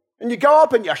 and you go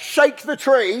up and you shake the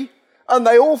tree and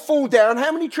they all fall down,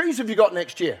 how many trees have you got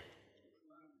next year?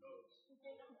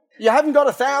 You haven't got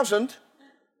 1,000.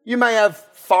 You may have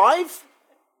 5.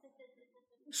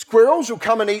 Squirrels will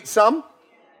come and eat some.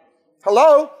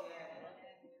 Hello?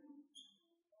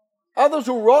 Others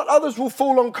will rot. Others will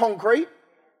fall on concrete.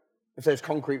 If there's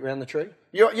concrete around the tree.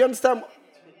 You understand?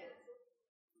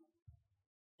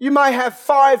 You may have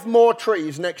 5 more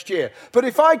trees next year. But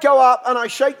if I go up and I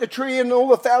shake the tree and all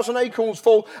 1,000 acorns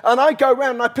fall, and I go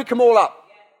around and I pick them all up,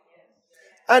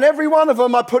 and every one of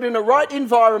them I put in a right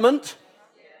environment,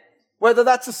 whether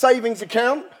that's a savings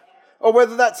account, or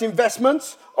whether that's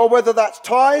investments, or whether that's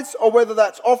tithes, or whether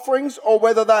that's offerings, or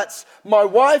whether that's my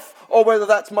wife, or whether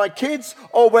that's my kids,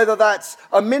 or whether that's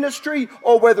a ministry,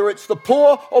 or whether it's the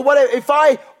poor, or whatever, if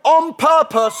I on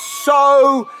purpose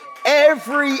sow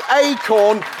every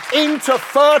acorn into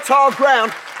fertile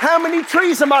ground, how many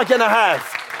trees am I going to have?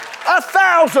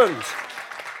 1,000.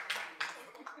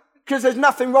 Because there's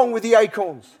nothing wrong with the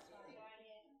acorns.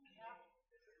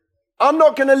 I'm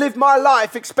not going to live my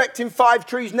life expecting 5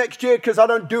 trees next year because I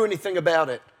don't do anything about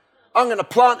it. I'm going to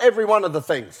plant every one of the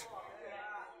things.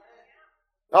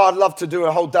 Oh, I'd love to do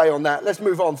a whole day on that. Let's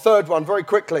move on. Third one, very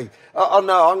quickly.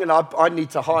 I need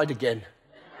to hide again.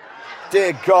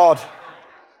 Dear God.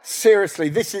 Seriously,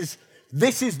 this is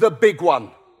the big one.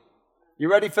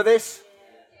 You ready for this?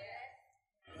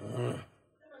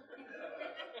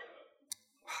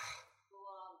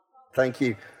 Thank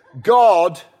you.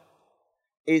 God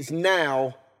is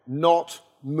now not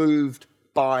moved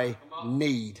by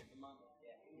need.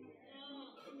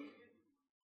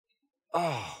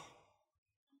 Oh.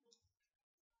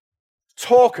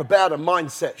 Talk about a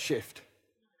mindset shift.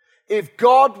 If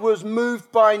God was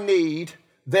moved by need,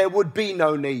 there would be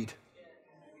no need.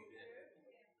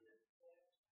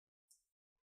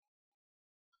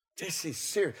 This is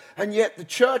serious. And yet the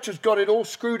church has got it all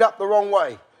screwed up the wrong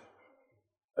way.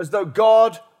 As though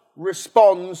God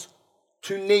responds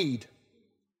to need.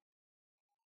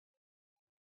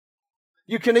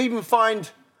 You can even find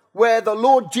where the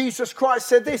Lord Jesus Christ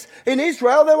said this. In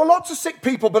Israel, there were lots of sick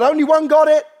people, but only one got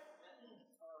it.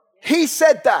 He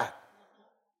said that.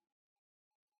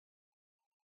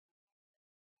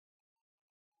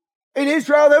 In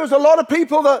Israel, there was a lot of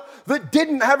people that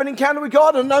didn't have an encounter with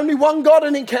God, and only one got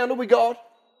an encounter with God.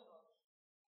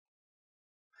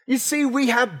 You see, we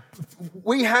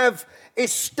have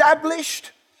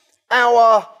established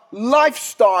our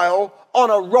lifestyle on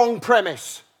a wrong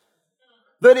premise.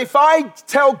 That if I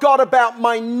tell God about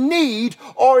my need,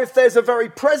 or if there's a very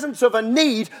presence of a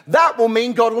need, that will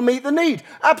mean God will meet the need.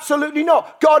 Absolutely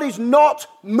not. God is not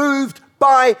moved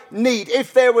by need.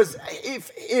 If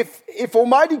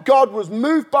Almighty God was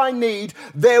moved by need,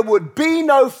 there would be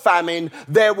no famine,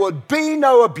 there would be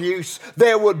no abuse,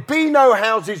 there would be no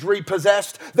houses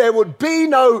repossessed, there would be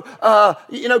no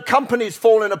companies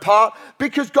falling apart,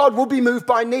 because God will be moved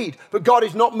by need. But God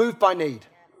is not moved by need.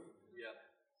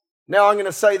 Now I'm going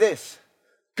to say this.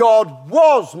 God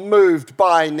was moved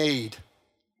by need.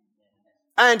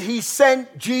 And he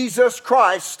sent Jesus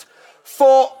Christ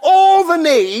for all the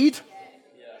need.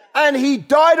 And he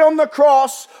died on the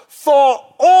cross for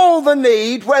all the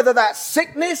need, whether that's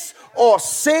sickness or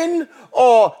sin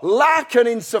or lack and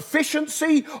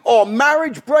insufficiency or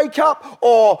marriage breakup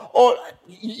or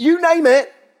you name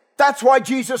it. That's why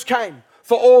Jesus came,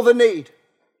 for all the need.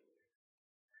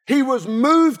 He was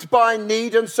moved by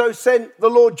need and so sent the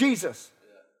Lord Jesus.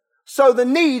 So the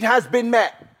need has been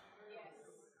met.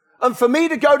 And for me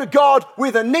to go to God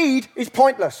with a need is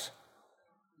pointless.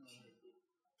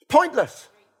 Pointless.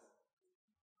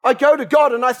 I go to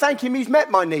God and I thank him he's met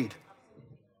my need.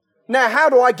 Now, how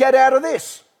do I get out of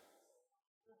this?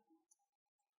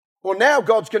 Well, now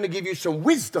God's going to give you some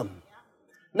wisdom.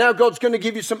 Now God's going to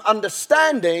give you some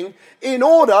understanding in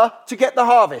order to get the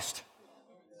harvest.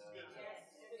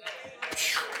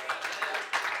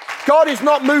 God is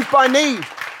not moved by need.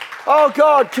 Oh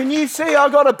God, can you see I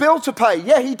got a bill to pay?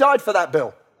 Yeah, he died for that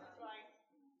bill.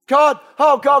 God,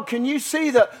 can you see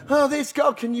that? Oh, this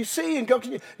God, can you see? And God,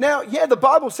 can you? Now, yeah, the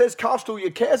Bible says cast all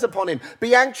your cares upon him.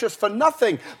 Be anxious for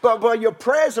nothing, but by your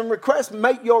prayers and requests,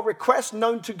 make your requests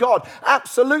known to God.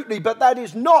 Absolutely, but that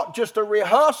is not just a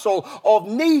rehearsal of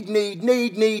need.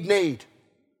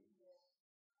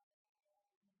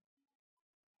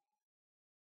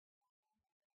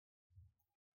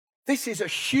 This is a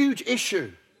huge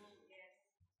issue.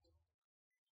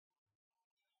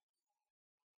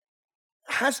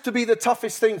 Has to be the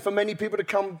toughest thing for many people to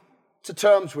come to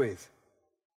terms with.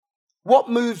 What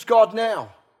moves God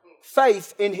now?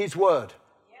 Faith in his word.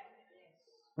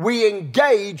 We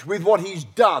engage with what he's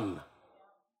done.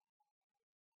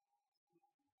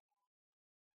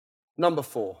 Number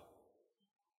 4,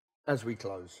 as we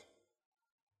close.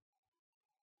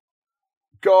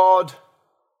 God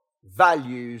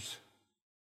values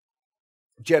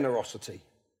generosity.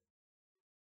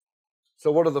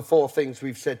 So what are the 4 things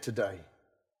we've said today?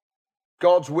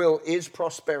 God's will is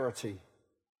prosperity.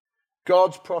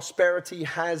 God's prosperity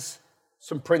has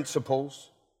some principles.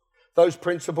 Those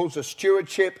principles are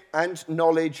stewardship and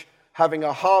knowledge, having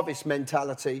a harvest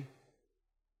mentality.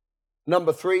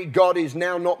 Number 3, God is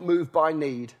now not moved by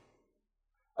need.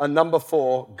 And number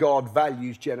 4, God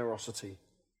values generosity.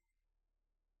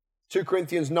 2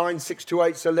 Corinthians 9,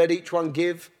 6-8, so let each one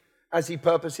give as he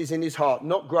purposes in his heart,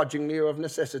 not grudgingly or of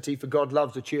necessity, for God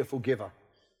loves a cheerful giver.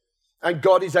 And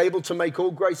God is able to make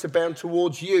all grace abound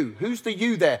towards you. Who's the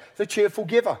you there? The cheerful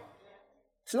giver.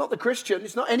 It's not the Christian.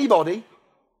 It's not anybody.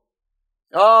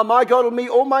 My God will meet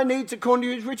all my needs according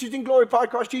to his riches in glory by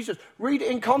Christ Jesus. Read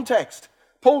it in context.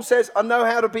 Paul says, I know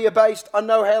how to be abased. I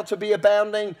know how to be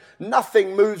abounding.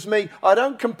 Nothing moves me. I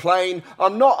don't complain.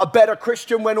 I'm not a better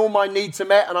Christian when all my needs are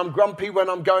met, and I'm grumpy when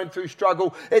I'm going through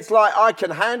struggle. It's like I can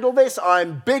handle this.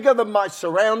 I'm bigger than my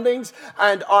surroundings,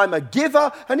 and I'm a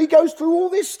giver. And he goes through all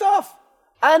this stuff.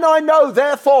 And I know,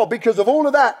 therefore, because of all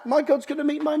of that, my God's going to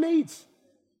meet my needs.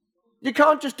 You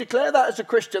can't just declare that as a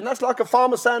Christian. That's like a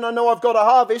farmer saying, I know I've got a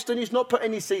harvest, and he's not put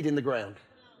any seed in the ground.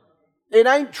 It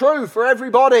ain't true for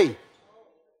everybody.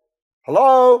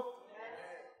 Hello?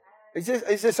 Is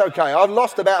this okay? I've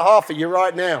lost about half of you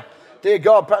right now. Dear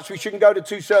God, perhaps we shouldn't go to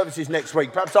 2 services next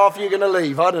week. Perhaps half of you are going to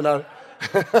leave. I don't know.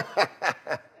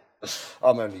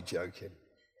 I'm only joking.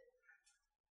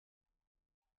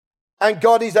 And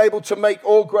God is able to make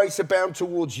all grace abound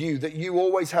towards you, that you,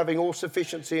 always having all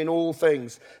sufficiency in all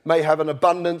things, may have an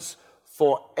abundance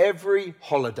for every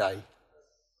holiday.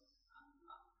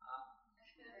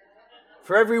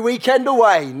 For every weekend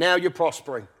away, now you're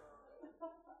prospering.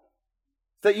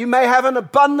 That you may have an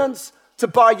abundance to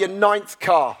buy your 9th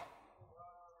car.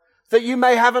 That you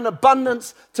may have an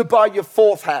abundance to buy your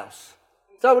 4th house.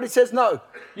 Is that what it says? No.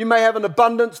 You may have an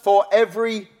abundance for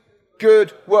every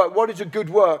good work. What is a good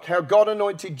work? How God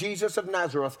anointed Jesus of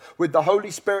Nazareth with the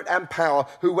Holy Spirit and power,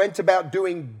 who went about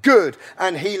doing good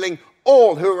and healing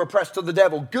all who are oppressed of the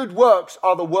devil. Good works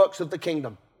are the works of the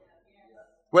kingdom.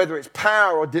 Whether it's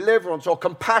power or deliverance or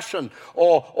compassion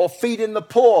or feeding the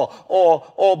poor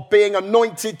or being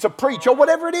anointed to preach or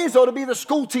whatever it is, or to be the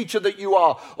school teacher that you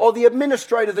are or the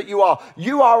administrator that you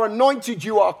are anointed,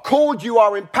 you are called, you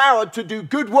are empowered to do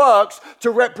good works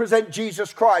to represent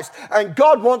Jesus Christ. And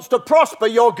God wants to prosper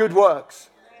your good works.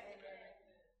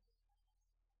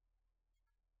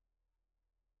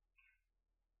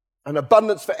 An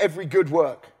abundance for every good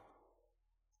work.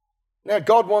 Now,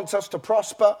 God wants us to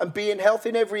prosper and be in health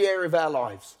in every area of our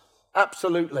lives.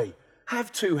 Absolutely.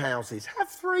 Have 2 houses. Have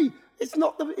 3.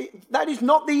 That is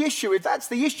not the issue. If that's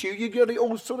the issue, you got it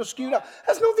all sort of skewed up.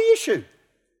 That's not the issue.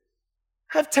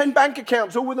 Have 10 bank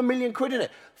accounts, all with £1 million in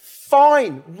it.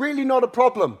 Fine. Really not a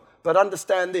problem. But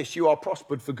understand this. You are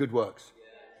prospered for good works.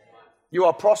 You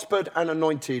are prospered and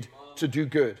anointed to do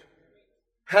good.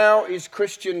 How is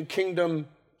Christian kingdom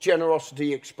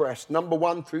generosity expressed? Number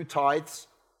 1, through tithes.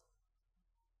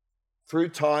 Through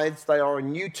tithes. They are a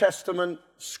New Testament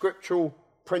scriptural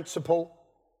principle.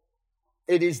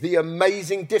 It is the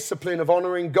amazing discipline of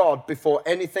honoring God before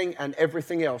anything and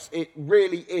everything else. It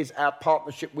really is our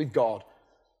partnership with God.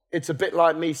 It's a bit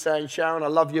like me saying, Sharon, I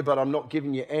love you, but I'm not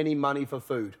giving you any money for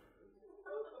food.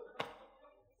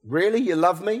 Really? You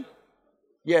love me?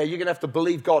 Yeah, you're going to have to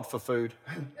believe God for food.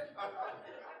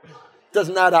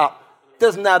 Doesn't add up.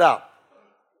 Doesn't add up.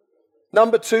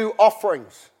 Number 2,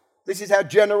 offerings. This is how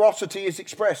generosity is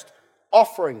expressed.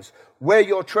 Offerings. Where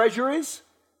your treasure is,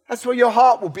 that's where your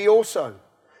heart will be also.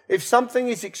 If something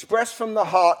is expressed from the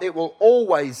heart, it will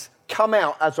always come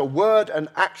out as a word, an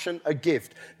action, a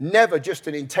gift. Never just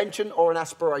an intention or an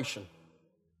aspiration.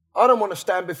 I don't want to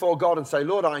stand before God and say,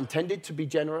 Lord, I intended to be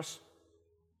generous.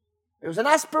 It was an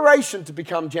aspiration to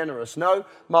become generous. No,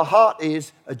 my heart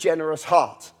is a generous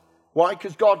heart. Why?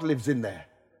 Because God lives in there.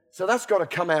 So that's got to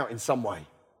come out in some way.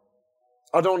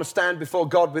 I don't want to stand before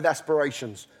God with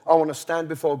aspirations. I want to stand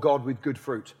before God with good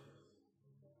fruit.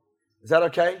 Is that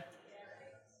okay?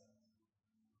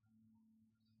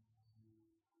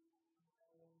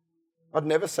 I'd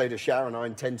never say to Sharon, I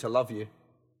intend to love you.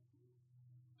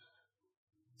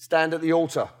 Stand at the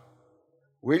altar.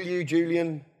 Will you,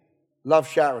 Julian, love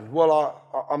Sharon?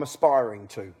 Well, I'm aspiring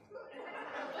to.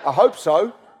 I hope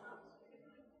so.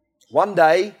 One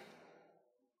day.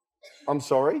 I'm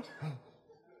sorry.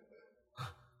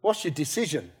 What's your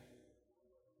decision?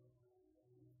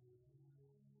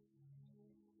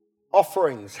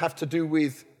 Offerings have to do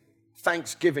with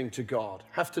thanksgiving to God,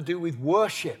 have to do with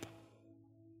worship.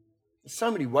 There's so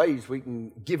many ways we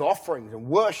can give offerings and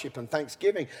worship and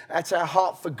thanksgiving. That's our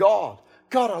heart for God.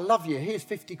 God, I love you. Here's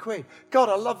 50 quid. God,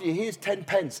 I love you. Here's 10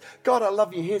 pence. God, I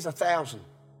love you. Here's 1,000.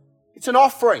 It's an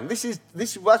offering.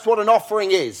 That's what an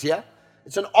offering is, yeah?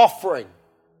 It's an offering.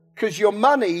 Because your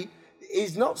money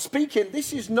is not speaking.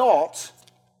 This is not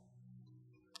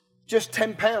just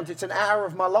 £10. It's an hour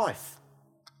of my life.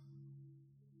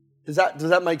 Does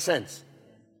that make sense?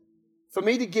 For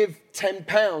me to give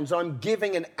 £10, I'm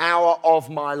giving an hour of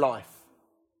my life.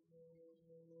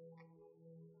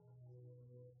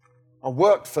 I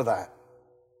worked for that.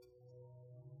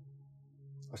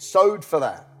 I sowed for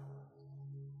that.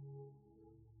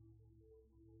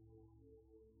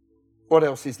 What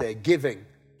else is there? Giving.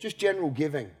 Just general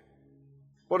giving.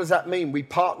 What does that mean? We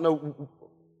partner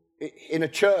in a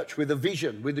church with a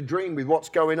vision, with a dream, with what's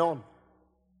going on.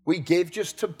 We give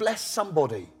just to bless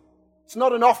somebody. It's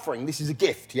not an offering. This is a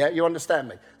gift, yeah? You understand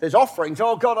me? There's offerings.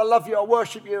 Oh, God, I love you. I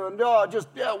worship you. And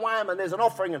wham. And there's an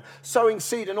offering and sowing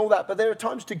seed and all that. But there are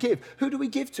times to give. Who do we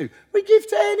give to? We give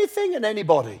to anything and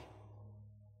anybody.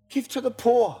 Give to the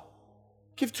poor.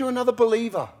 Give to another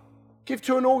believer. Give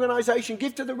to an organization.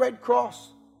 Give to the Red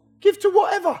Cross. Give to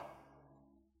whatever.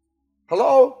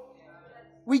 Hello?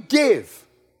 We give.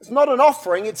 It's not an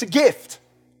offering. It's a gift.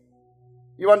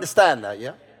 You understand that,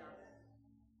 yeah?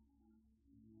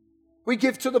 We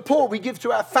give to the poor. We give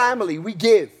to our family. We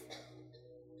give.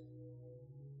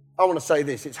 I want to say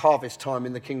this. It's harvest time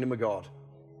in the kingdom of God.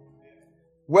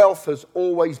 Wealth has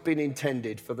always been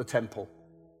intended for the temple.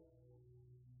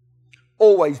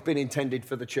 Always been intended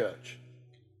for the church.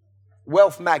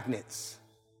 Wealth magnets.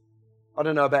 I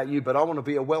don't know about you, but I want to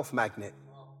be a wealth magnet.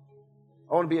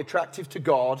 I want to be attractive to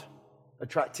God,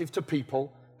 attractive to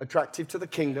people, attractive to the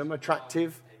kingdom,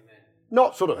 attractive.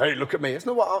 Not sort of, hey, look at me. It's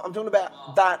not what I'm talking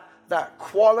about. That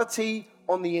quality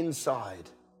on the inside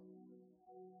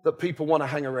that people want to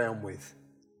hang around with.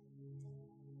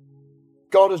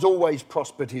 God has always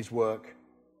prospered his work.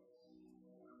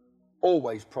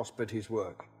 Always prospered his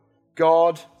work.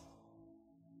 God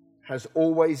has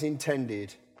always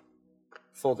intended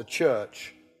for the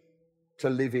church to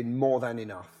live in more than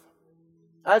enough.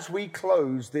 As we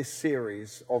close this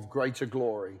series of Greater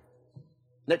Glory,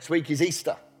 next week is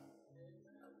Easter.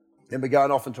 Then we're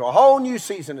going off into a whole new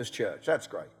season as church. That's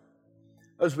great.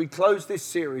 As we close this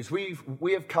series, we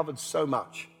have covered so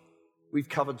much. We've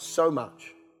covered so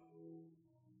much.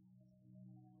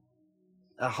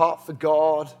 Our heart for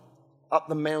God, up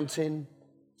the mountain,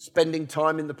 spending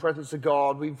time in the presence of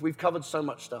God. We've covered so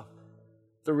much stuff.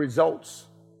 The results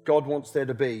God wants there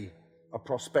to be are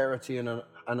prosperity and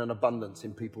an abundance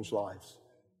in people's lives.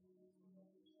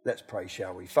 Let's pray,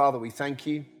 shall we? Father, we thank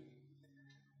you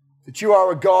that you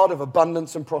are a God of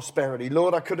abundance and prosperity.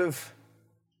 Lord, I could have,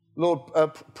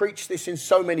 preached this in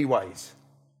so many ways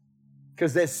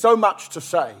because there's so much to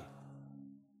say.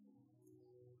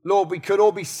 Lord, we could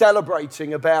all be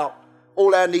celebrating about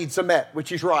all our needs are met,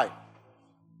 which is right.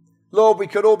 Lord, we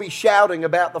could all be shouting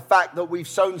about the fact that we've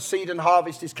sown seed and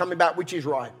harvest is coming back, which is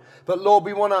right. But Lord,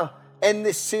 we want to end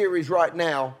this series right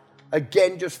now,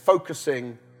 again, just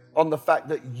focusing on the fact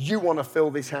that you want to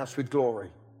fill this house with glory.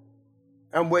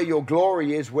 And where your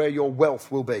glory is, where your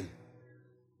wealth will be.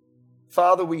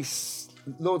 Father,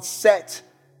 Lord, set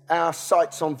our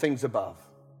sights on things above.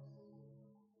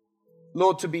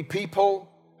 Lord, to be people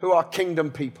who are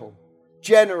kingdom people,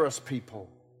 generous people,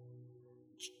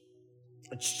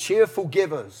 cheerful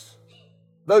givers,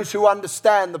 those who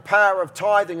understand the power of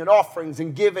tithing and offerings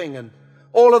and giving and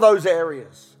all of those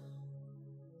areas.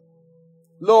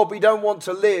 Lord, we don't want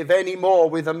to live anymore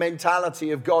with a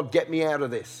mentality of, God, get me out of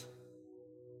this.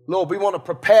 Lord, we want to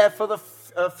prepare for the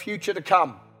future to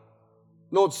come.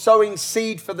 Lord, sowing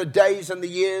seed for the days and the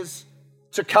years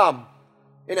to come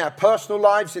in our personal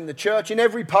lives, in the church, in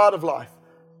every part of life.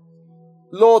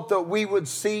 Lord, that we would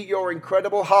see your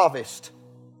incredible harvest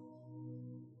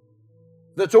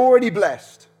that's already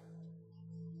blessed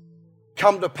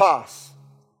come to pass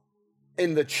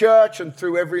in the church and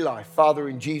through every life. Father,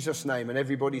 in Jesus' name. And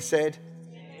everybody said,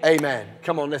 Amen.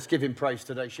 Come on, let's give him praise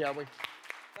today, shall we?